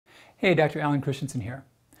Hey, Dr. Alan Christensen here.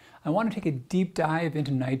 I want to take a deep dive into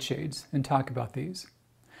nightshades and talk about these.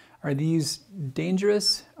 Are these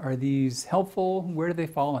dangerous? Are these helpful? Where do they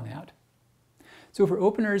fall on that? So for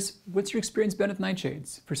openers, what's your experience been with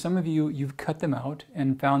nightshades? For some of you, you've cut them out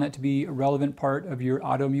and found that to be a relevant part of your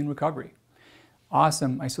autoimmune recovery.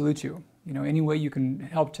 Awesome, I salute you. Any way you can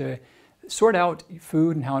help to sort out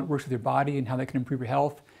food and how it works with your body and how that can improve your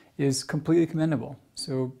health is completely commendable.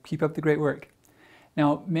 So keep up the great work.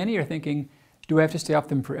 Now, many are thinking, do I have to stay off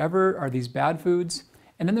them forever? Are these bad foods?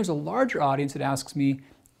 And then there's a larger audience that asks me,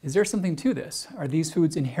 is there something to this? Are these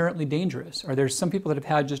foods inherently dangerous? Are there some people that have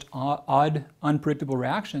had just odd, unpredictable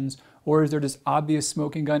reactions? Or is there just obvious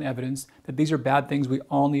smoking gun evidence that these are bad things we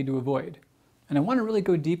all need to avoid? And I want to really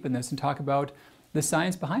go deep in this and talk about the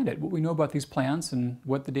science behind it, what we know about these plants and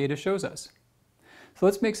what the data shows us. So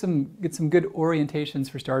let's get some good orientations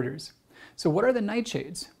for starters. So what are the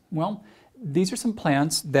nightshades? Well, these are some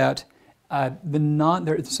plants that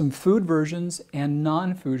there are some food versions and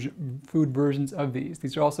non-food versions of these.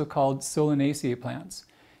 These are also called Solanaceae plants.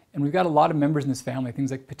 And we've got a lot of members in this family, things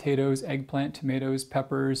like potatoes, eggplant, tomatoes,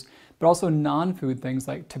 peppers, but also non-food things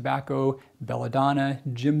like tobacco, belladonna,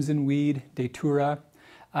 jimson weed, datura.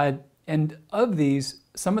 And of these,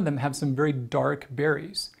 some of them have some very dark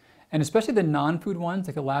berries. And especially the non-food ones,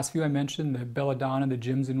 like the last few I mentioned, the belladonna, the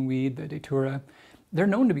jimson weed, the datura, they're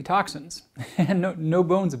known to be toxins, and no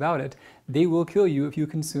bones about it. They will kill you if you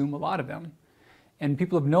consume a lot of them. And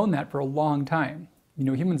people have known that for a long time.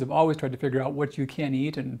 Humans have always tried to figure out what you can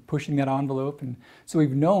eat and pushing that envelope. And so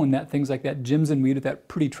we've known that things like that jimson weed with that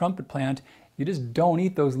pretty trumpet plant, you just don't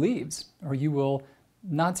eat those leaves or you will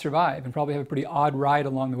not survive and probably have a pretty odd ride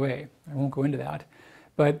along the way. I won't go into that.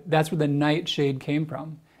 But that's where the nightshade came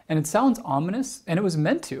from. And it sounds ominous, and it was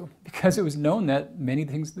meant to, because it was known that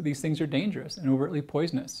these things are dangerous and overtly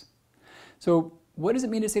poisonous. So what does it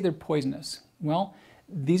mean to say they're poisonous? Well,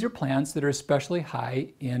 these are plants that are especially high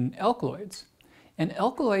in alkaloids. And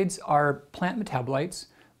alkaloids are plant metabolites,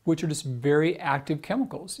 which are just very active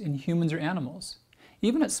chemicals in humans or animals,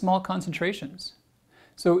 even at small concentrations.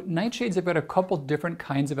 So nightshades have got a couple different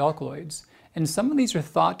kinds of alkaloids. And some of these are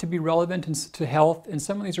thought to be relevant to health, and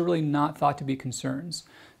some of these are really not thought to be concerns.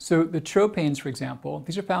 So the tropanes, for example,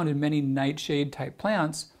 these are found in many nightshade-type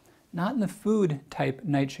plants, not in the food-type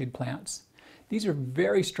nightshade plants. These are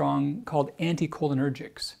very strong, called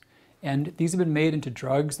anticholinergics. And these have been made into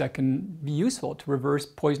drugs that can be useful to reverse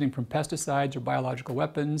poisoning from pesticides or biological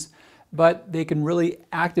weapons, but they can really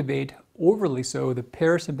activate, overly so, the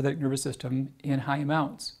parasympathetic nervous system in high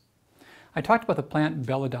amounts. I talked about the plant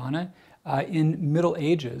Belladonna. In Middle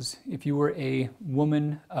Ages, if you were a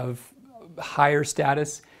woman of higher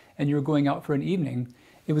status and you were going out for an evening,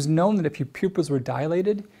 it was known that if your pupils were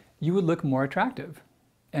dilated, you would look more attractive.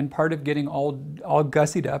 And part of getting all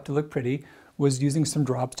gussied up to look pretty was using some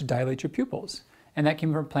drops to dilate your pupils. And that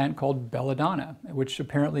came from a plant called Belladonna, which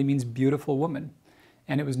apparently means beautiful woman.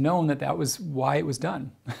 And it was known that that was why it was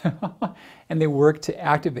done. And they work to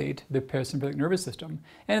activate the parasympathetic nervous system.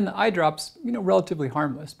 And in the eye drops, relatively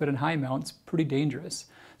harmless, but in high amounts, pretty dangerous.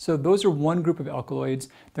 So those are one group of alkaloids.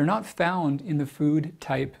 They're not found in the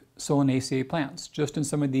food-type Solanaceae plants, just in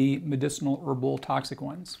some of the medicinal, herbal, toxic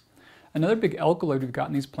ones. Another big alkaloid we've got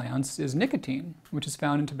in these plants is nicotine, which is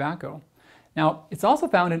found in tobacco. Now, it's also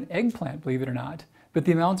found in eggplant, believe it or not, but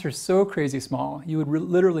the amounts are so crazy small. You would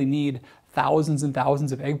literally need thousands and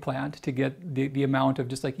thousands of eggplant to get the amount of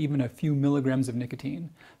just like even a few milligrams of nicotine.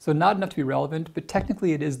 So not enough to be relevant, but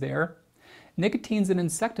technically it is there. Nicotine's an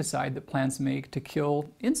insecticide that plants make to kill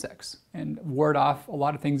insects and ward off a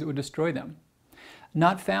lot of things that would destroy them.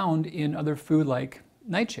 Not found in other food like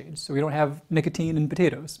nightshades. So we don't have nicotine in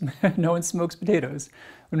potatoes. No one smokes potatoes.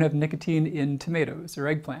 We don't have nicotine in tomatoes or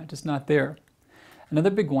eggplant. It's not there. Another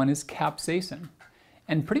big one is capsaicin.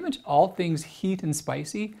 And pretty much all things heat and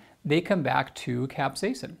spicy, they come back to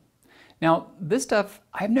capsaicin. Now, this stuff,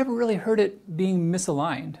 I've never really heard it being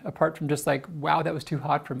misaligned, apart from just like, wow, that was too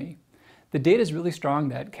hot for me. The data is really strong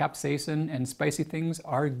that capsaicin and spicy things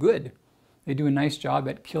are good. They do a nice job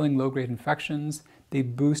at killing low-grade infections. They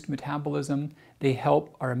boost metabolism. They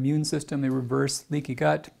help our immune system. They reverse leaky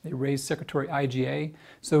gut. They raise secretory IgA.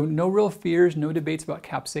 So no real fears, no debates about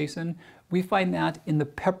capsaicin. We find that in the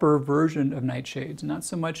pepper version of nightshades, not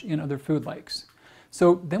so much in other food likes.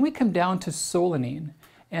 So then we come down to solanine.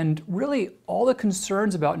 And really all the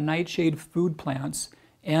concerns about nightshade food plants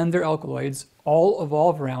and their alkaloids all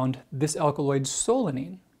evolve around this alkaloid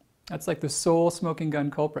solanine. That's like the sole smoking gun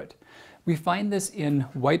culprit. We find this in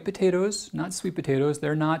white potatoes, not sweet potatoes.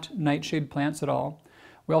 They're not nightshade plants at all.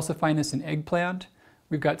 We also find this in eggplant.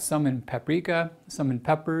 We've got some in paprika, some in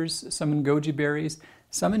peppers, some in goji berries.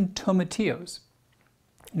 some in tomatillos.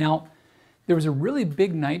 Now, there was a really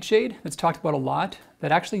big nightshade that's talked about a lot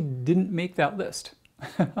that actually didn't make that list,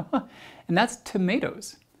 and that's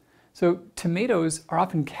tomatoes. So tomatoes are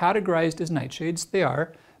often categorized as nightshades, they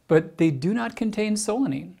are, but they do not contain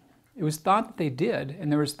solanine. It was thought that they did,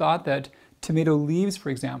 and there was thought that tomato leaves, for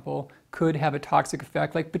example, could have a toxic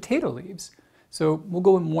effect like potato leaves. So we'll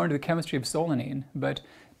go more into the chemistry of solanine, but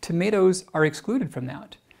tomatoes are excluded from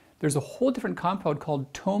that. There's a whole different compound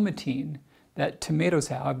called tomatine that tomatoes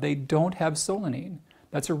have. They don't have solanine.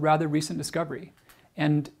 That's a rather recent discovery.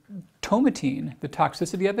 And tomatine, the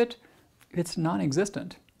toxicity of it, it's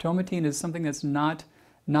non-existent. Tomatine is something that's not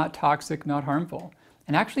toxic, not harmful.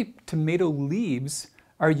 And actually, tomato leaves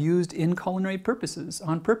are used in culinary purposes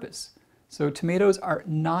on purpose. So tomatoes are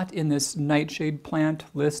not in this nightshade plant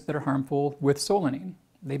list that are harmful with solanine.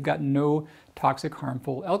 They've got no toxic,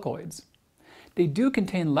 harmful alkaloids. They do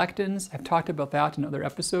contain lectins. I've talked about that in other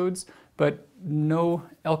episodes, but no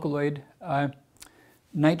alkaloid,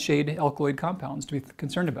 nightshade alkaloid compounds to be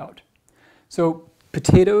concerned about. So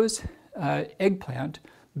potatoes, eggplant,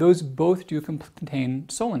 those both do contain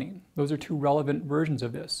solanine. Those are two relevant versions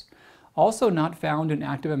of this. Also not found in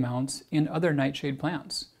active amounts in other nightshade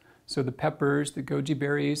plants. So the peppers, the goji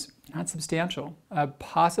berries, not substantial,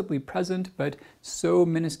 possibly present, but so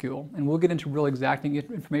minuscule. And we'll get into real exacting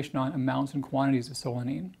information on amounts and quantities of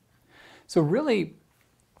solanine. So really,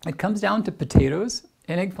 it comes down to potatoes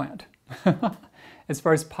and eggplant as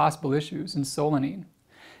far as possible issues in solanine.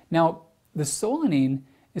 Now, the solanine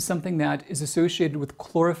is something that is associated with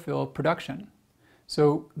chlorophyll production.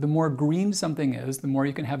 So the more green something is, the more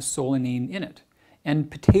you can have solanine in it.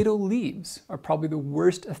 And potato leaves are probably the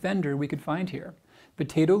worst offender we could find here.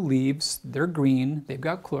 Potato leaves, they're green, they've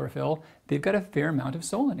got chlorophyll, they've got a fair amount of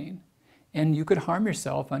solanine. And you could harm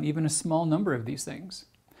yourself on even a small number of these things.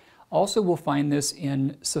 Also, we'll find this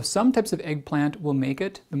in, so some types of eggplant will make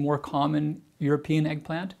it, the more common European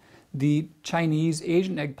eggplant. The Chinese,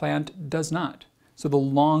 Asian eggplant does not. So the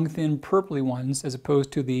long, thin, purpley ones, as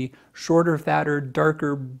opposed to the shorter, fatter,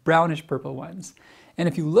 darker, brownish purple ones. And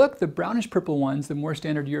if you look, the brownish purple ones, the more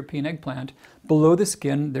standard European eggplant, below the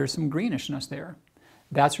skin, there's some greenishness there.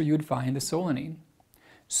 That's where you would find the solanine.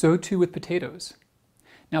 So too with potatoes.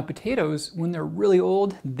 Now potatoes, when they're really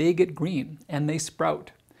old, they get green and they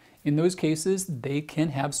sprout. In those cases, they can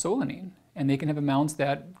have solanine and they can have amounts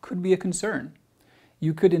that could be a concern.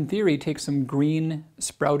 You could, in theory, take some green,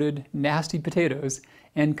 sprouted, nasty potatoes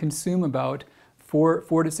and consume about 4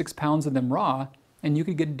 to 6 pounds of them raw, and you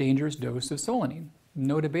could get a dangerous dose of solanine.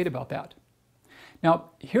 No debate about that.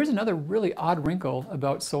 Now, here's another really odd wrinkle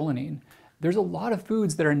about solanine. There's a lot of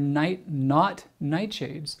foods that are not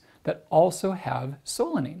nightshades that also have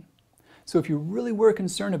solanine. So if you really were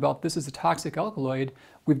concerned about this as a toxic alkaloid,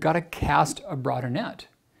 we've got to cast a broader net.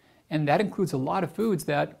 And that includes a lot of foods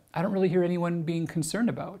that I don't really hear anyone being concerned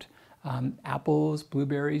about. Apples,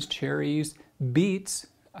 blueberries, cherries, beets,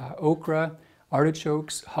 okra,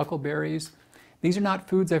 artichokes, huckleberries. These are not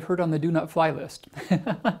foods I've heard on the do not fly list.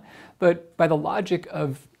 But by the logic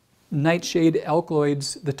of nightshade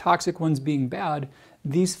alkaloids, the toxic ones being bad,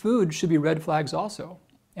 these foods should be red flags also.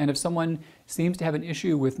 And if someone seems to have an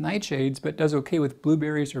issue with nightshades but does okay with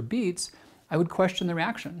blueberries or beets, I would question their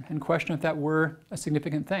action and question if that were a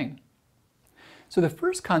significant thing. So the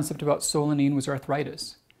first concept about solanine was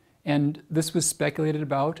arthritis. And this was speculated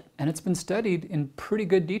about, and it's been studied in pretty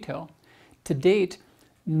good detail. To date,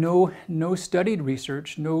 no studied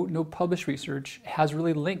research, no published research has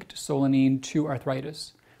really linked solanine to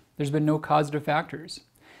arthritis. There's been no causative factors.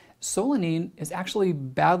 Solanine is actually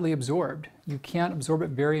badly absorbed. You can't absorb it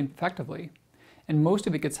very effectively. And most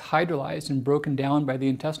of it gets hydrolyzed and broken down by the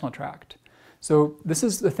intestinal tract. So this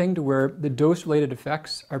is the thing to where the dose-related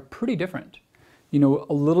effects are pretty different. You know,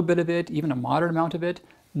 a little bit of it, even a moderate amount of it,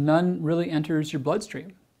 none really enters your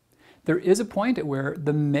bloodstream. There is a point at where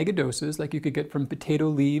the megadoses, like you could get from potato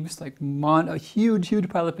leaves, like a huge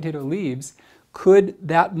pile of potato leaves,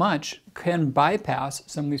 can bypass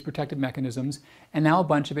some of these protective mechanisms, and now a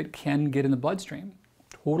bunch of it can get in the bloodstream.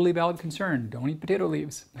 Totally valid concern. Don't eat potato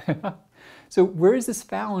leaves. So where is this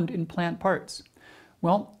found in plant parts?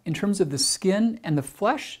 Well, in terms of the skin and the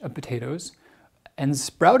flesh of potatoes and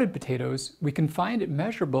sprouted potatoes, we can find it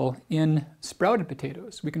measurable in sprouted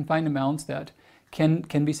potatoes. We can find amounts that can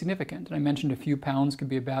be significant. And I mentioned a few pounds could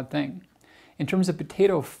be a bad thing. In terms of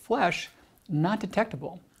potato flesh, not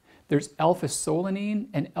detectable. There's alpha-solanine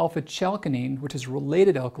and alpha-chalconine, which is a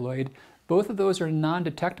related alkaloid. Both of those are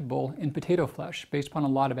non-detectable in potato flesh based upon a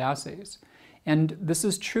lot of assays. And this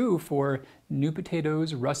is true for new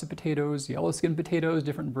potatoes, russet potatoes, yellow skin potatoes,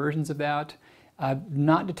 different versions of that,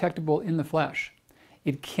 not detectable in the flesh.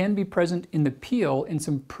 It can be present in the peel in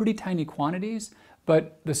some pretty tiny quantities,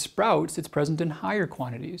 but the sprouts, it's present in higher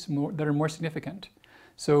quantities that are more significant.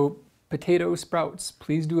 So potato sprouts,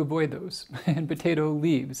 please do avoid those. And potato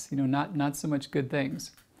leaves, not so much good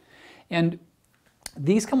things. And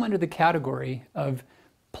these come under the category of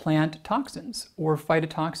plant toxins or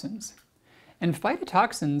phytotoxins. And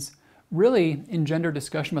phytotoxins really engender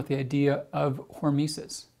discussion about the idea of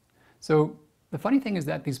hormesis. So the funny thing is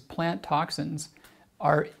that these plant toxins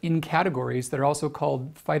are in categories that are also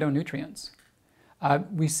called phytonutrients.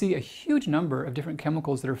 We see a huge number of different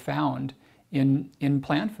chemicals that are found in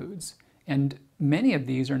plant foods, and many of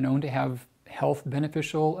these are known to have health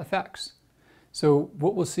beneficial effects. So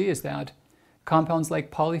what we'll see is that compounds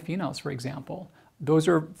like polyphenols, for example, those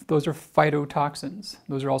are phytotoxins.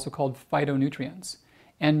 Those are also called phytonutrients.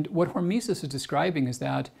 And what hormesis is describing is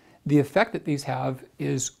that the effect that these have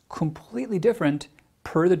is completely different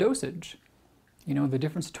per the dosage. The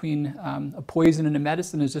difference between a poison and a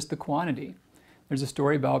medicine is just the quantity. There's a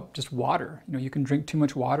story about just water. You can drink too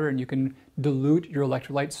much water and you can dilute your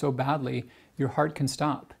electrolytes so badly your heart can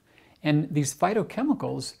stop. And these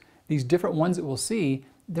phytochemicals, these different ones that we'll see,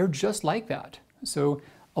 they're just like that. So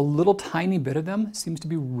a little tiny bit of them seems to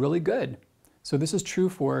be really good. So this is true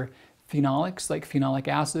for phenolics like phenolic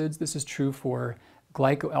acids. This is true for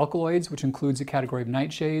glycoalkaloids, which includes a category of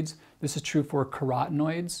nightshades. This is true for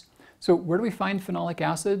carotenoids. So where do we find phenolic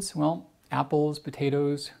acids? Well, apples,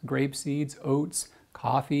 potatoes, grape seeds, oats,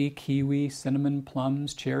 coffee, kiwi, cinnamon,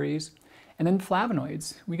 plums, cherries. And then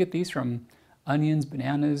flavonoids. We get these from onions,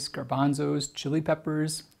 bananas, garbanzos, chili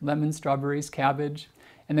peppers, lemons, strawberries, cabbage.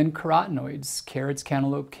 And then carotenoids, carrots,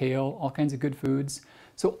 cantaloupe, kale, all kinds of good foods.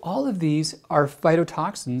 So all of these are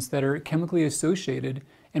phytotoxins that are chemically associated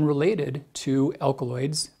and related to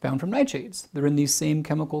alkaloids found from nightshades. They're in these same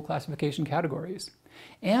chemical classification categories.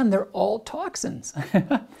 And they're all toxins,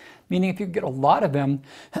 meaning if you get a lot of them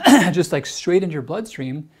just like straight into your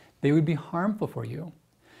bloodstream, they would be harmful for you.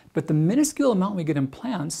 But the minuscule amount we get in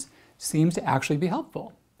plants seems to actually be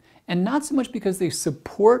helpful. And not so much because they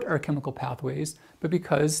support our chemical pathways, but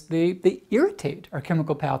because they irritate our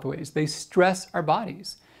chemical pathways. They stress our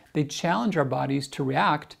bodies. They challenge our bodies to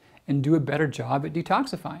react and do a better job at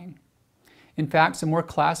detoxifying. In fact, some more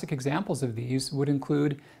classic examples of these would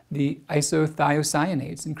include the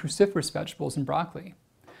isothiocyanates in cruciferous vegetables and broccoli.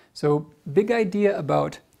 So big idea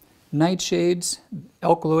about nightshades,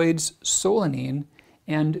 alkaloids, solanine,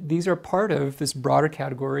 and these are part of this broader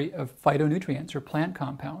category of phytonutrients or plant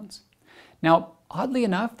compounds. Now, oddly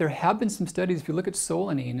enough, there have been some studies, if you look at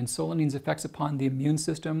solanine and solanine's effects upon the immune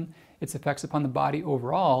system, its effects upon the body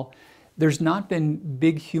overall, there's not been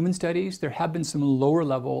big human studies. There have been some lower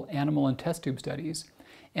level animal and test tube studies,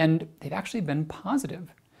 and they've actually been positive.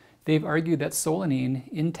 They've argued that solanine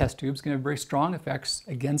in test tubes can have very strong effects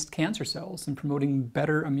against cancer cells and promoting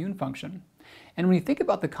better immune function. And when you think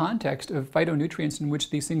about the context of phytonutrients in which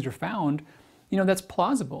these things are found, that's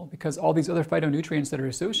plausible because all these other phytonutrients that are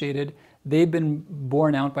associated, they've been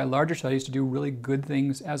borne out by larger studies to do really good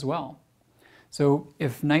things as well. So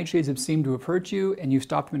if nightshades have seemed to have hurt you and you've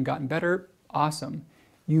stopped them and gotten better, awesome.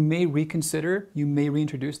 You may reconsider, you may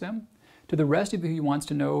reintroduce them. To the rest of you who wants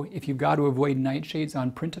to know if you've got to avoid nightshades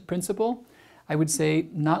on principle, I would say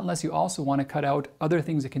not unless you also want to cut out other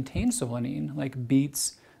things that contain solanine, like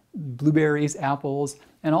beets, blueberries, apples,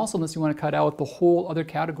 and also unless you want to cut out the whole other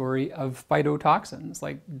category of phytotoxins,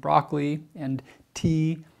 like broccoli and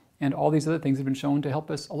tea, and all these other things have been shown to help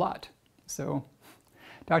us a lot. So,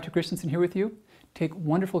 Dr. Christensen here with you. Take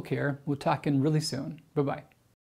wonderful care. We'll talk again really soon. Bye-bye.